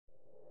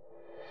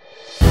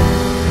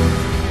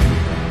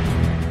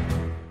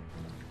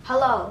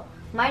Hello,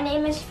 my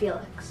name is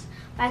Felix.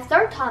 My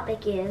third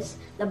topic is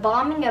the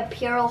bombing of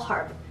Pearl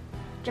Harbor.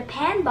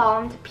 Japan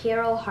bombed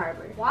Pearl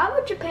Harbor. Why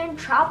would Japan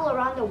travel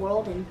around the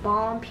world and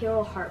bomb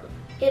Pearl Harbor?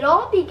 It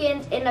all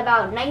begins in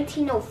about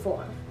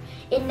 1904.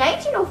 In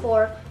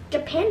 1904,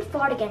 Japan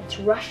fought against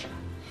Russia.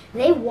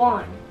 They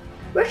won.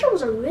 Russia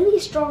was a really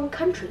strong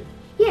country,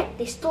 yet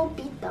they still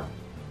beat them.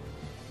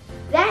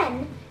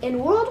 Then, in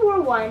World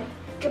War I,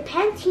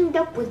 Japan teamed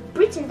up with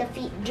Britain to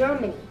defeat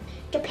Germany.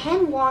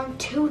 Japan won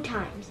 2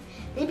 times.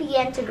 They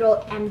began to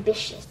grow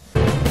ambitious.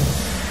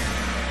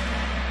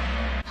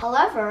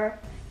 However,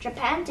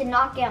 Japan did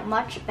not get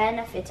much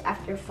benefits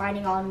after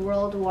fighting on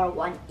World War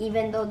I,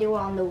 even though they were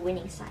on the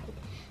winning side.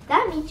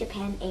 That made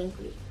Japan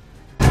angry.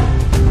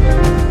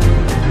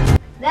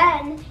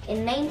 Then,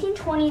 in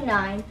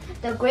 1929,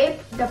 the Great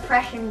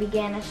Depression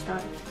began to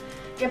start.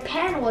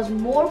 Japan was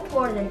more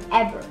poor than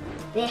ever.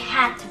 They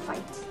had to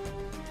fight.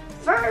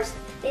 First,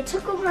 they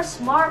took over a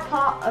small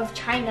part of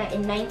China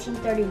in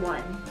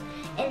 1931.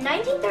 In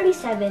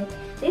 1937,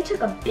 they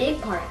took a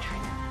big part of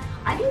China.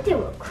 I think they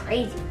were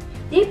crazy.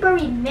 They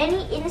buried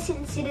many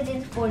innocent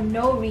citizens for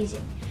no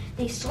reason.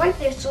 They swiped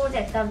their swords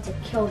at them to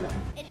kill them.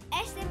 An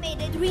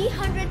estimated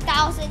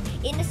 300,000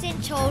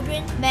 innocent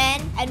children,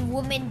 men, and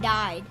women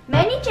died.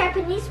 Many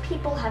Japanese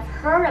people have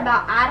heard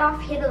about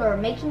Adolf Hitler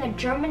making a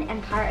German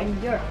empire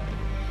in Europe.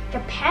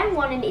 Japan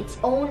wanted its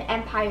own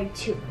empire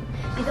too,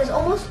 because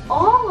almost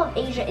all of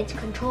Asia is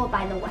controlled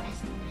by the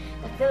West.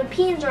 The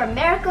Philippines are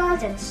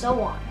America's and so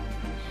on.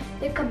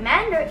 The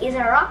commander,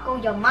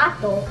 Isarako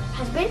Yamato,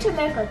 has been to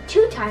America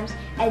 2 times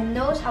and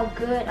knows how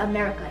good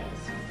America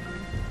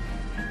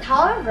is.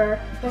 However,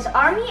 his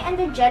army and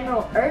the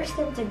general urged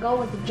him to go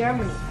with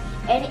Germany,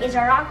 and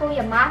Isarako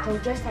Yamato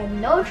just had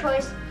no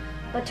choice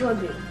but to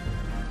agree.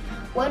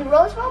 When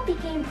Roosevelt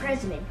became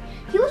president,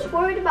 he was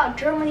worried about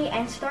Germany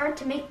and started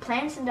to make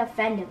plans to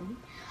defend him.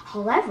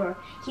 However,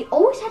 he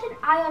always had an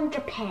eye on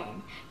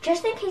Japan,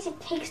 just in case it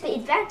takes the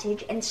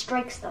advantage and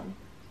strikes them.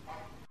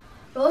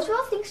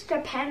 Roosevelt thinks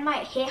Japan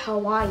might hit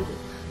Hawaii,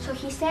 so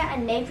he sent a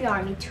Navy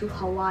army to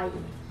Hawaii.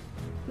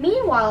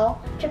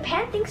 Meanwhile,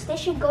 Japan thinks they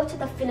should go to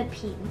the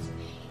Philippines.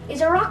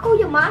 Isarako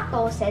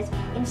Yamato says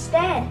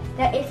instead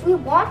that if we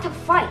want to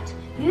fight,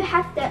 you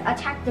have to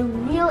attack the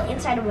real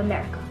inside of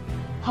America,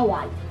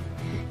 Hawaii.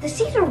 The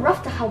seas are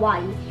rough to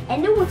Hawaii,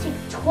 and it will take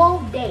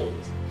 12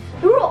 days.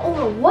 There were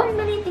over 1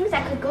 million things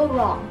that could go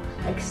wrong,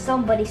 like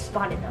somebody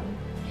spotted them.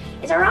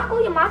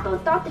 Isarako Yamato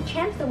thought the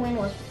chance to win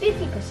was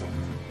 50%.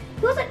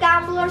 He was a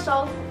gambler,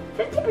 so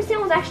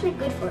 50% was actually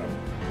good for him.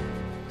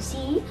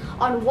 See,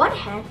 on one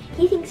hand,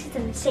 he thinks it's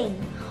insane.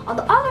 On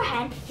the other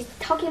hand, he's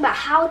talking about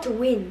how to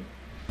win.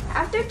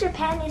 After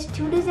Japan is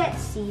 2 days at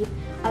sea,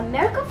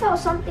 America felt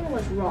something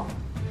was wrong.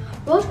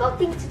 Roosevelt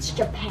thinks it's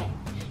Japan.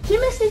 He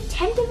listed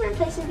 10 different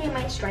places they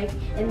might strike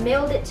and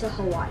mailed it to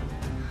Hawaii.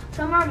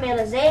 Some are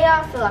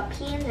Malaysia,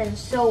 Philippines, and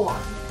so on.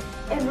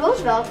 In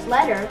Roosevelt's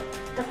letter,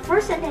 the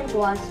first sentence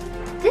was,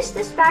 "This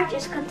dispatch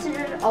is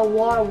considered a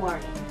war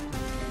warning."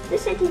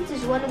 This sentence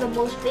is one of the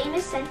most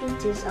famous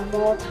sentences of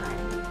all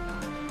time.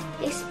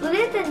 They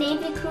split the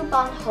Navy group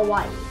on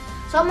Hawaii.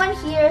 Someone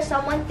here,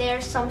 someone there,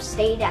 some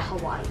stayed at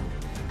Hawaii.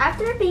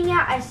 After being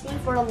out at sea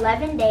for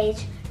 11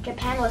 days,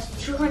 Japan was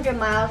 200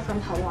 miles from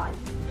Hawaii.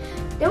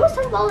 There were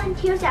some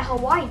volunteers at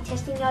Hawaii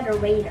testing out a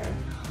radar.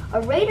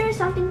 A radar is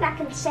something that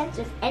can sense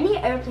if any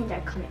airplanes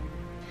are coming.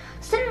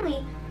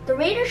 Suddenly, the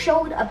radar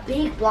showed a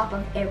big block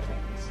of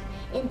airplanes.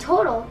 In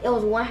total, it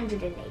was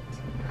 108.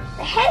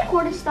 The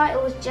headquarters thought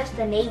it was just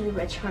the Navy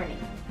returning.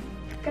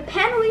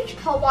 Japan reached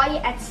Hawaii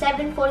at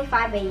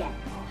 7:45 a.m.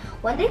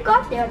 When they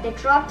got there, they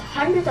dropped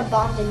hundreds of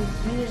bombs and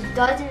used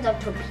dozens of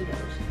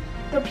torpedoes.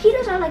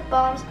 Torpedoes are like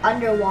bombs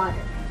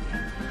underwater.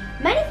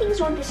 Many things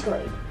were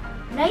destroyed.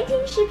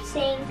 19 ships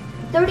sank,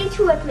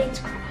 32 airplanes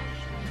crashed.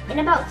 In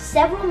about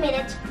several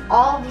minutes,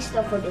 all of these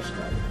stuff were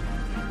destroyed.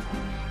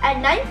 At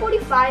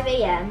 9:45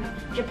 a.m.,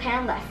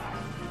 Japan left.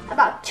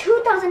 About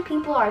 2,000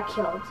 people are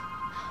killed.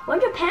 When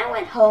Japan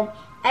went home,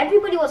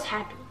 everybody was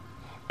happy.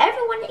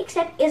 Everyone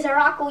except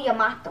Isarako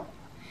Yamato.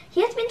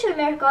 He has been to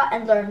America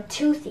and learned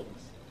 2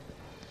 things.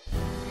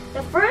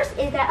 The first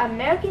is that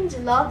Americans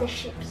love the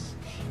ships.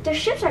 If their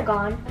ships are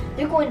gone,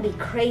 they're going to be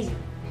crazy.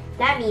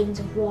 That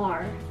means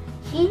war.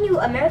 He knew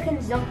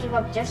Americans don't give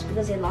up just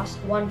because they lost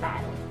one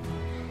battle.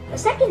 The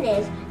second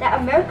is that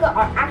America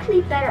are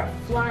actually better at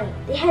flying.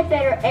 They had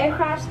better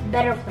aircrafts,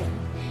 better planes.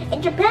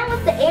 And Japan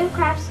left the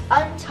aircrafts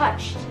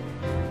untouched.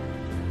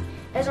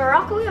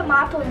 Isarako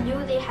Yamato knew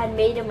they had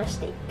made a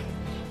mistake.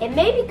 It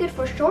may be good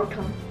for short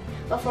term,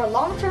 but for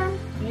long term,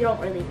 you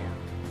don't really know.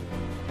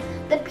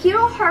 The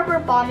Pearl Harbor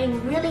bombing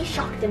really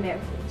shocked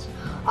Americans.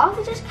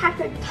 Officers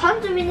captured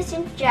tons of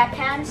innocent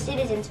Japan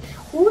citizens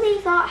who they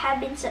thought had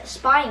been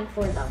spying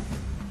for them.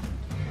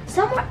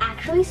 Some were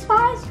actually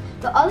spies,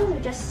 but others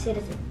were just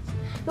citizens.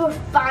 There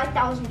were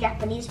 5,000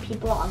 Japanese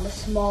people on the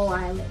small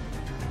island.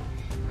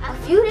 A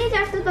few days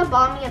after the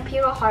bombing of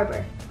Pearl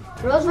Harbor,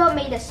 Roosevelt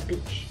made a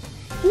speech.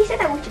 He said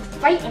that we should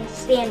fight and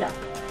stand up.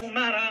 No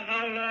matter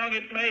how long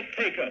it may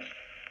take us,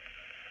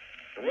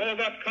 To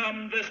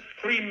overcome this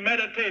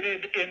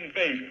premeditated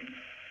invasion,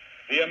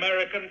 the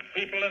American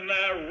people in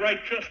their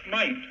righteous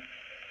might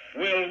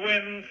will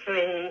win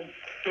through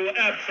to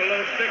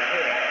absolute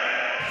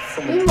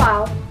victory.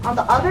 Meanwhile, on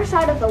the other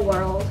side of the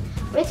world,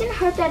 Britain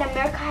heard that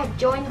America had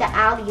joined the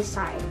Allies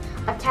side,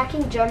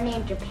 attacking Germany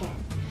and Japan.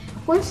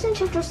 Winston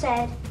Churchill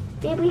said,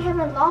 "Maybe we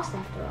haven't lost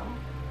after all."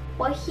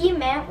 What he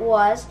meant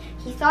was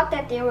he thought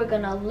that they were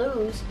gonna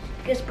lose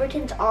because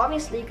Britain's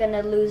obviously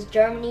gonna lose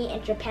Germany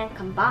and Japan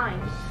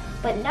combined.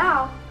 But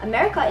now,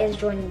 America is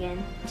joining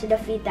in to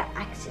defeat the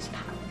Axis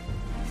power.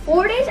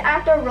 4 days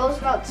after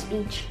Roosevelt's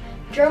speech,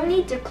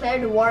 Germany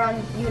declared war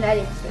on the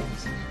United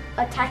States,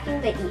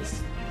 attacking the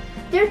East.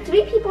 There are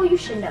 3 people you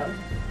should know.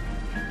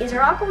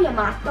 Isaraku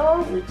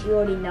Yamato, which you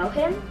already know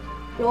him,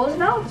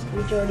 Roosevelt,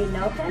 which you already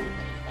know him,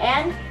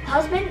 and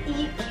Husband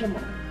E.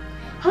 Kimmel.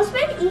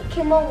 Husband E.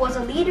 Kimmel was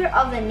a leader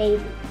of the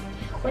Navy.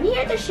 When he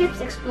heard the ships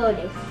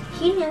exploded,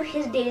 he knew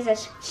his days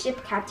as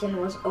ship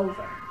captain was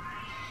over.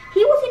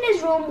 He was in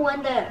his room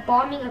when the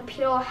bombing of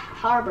Pearl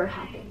Harbor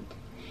happened.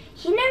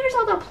 He never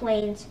saw the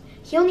planes,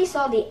 he only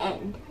saw the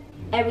end.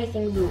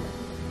 Everything ruined.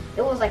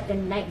 It was like the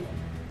nightmare.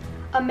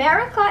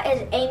 America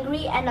is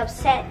angry and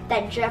upset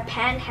that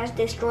Japan has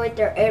destroyed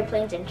their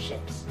airplanes and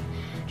ships.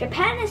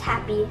 Japan is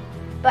happy,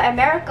 but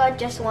America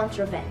just wants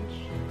revenge.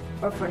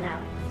 Or for now.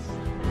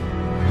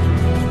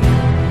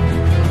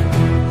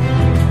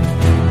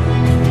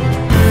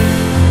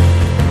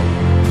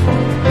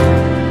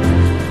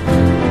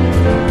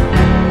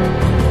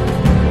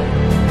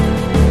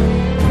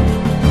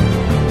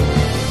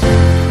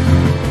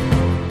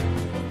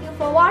 Thank you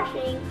for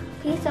watching.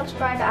 Please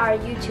subscribe to our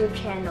YouTube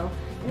channel.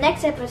 The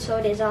next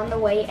episode is on the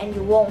way and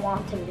you won't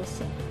want to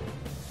miss it.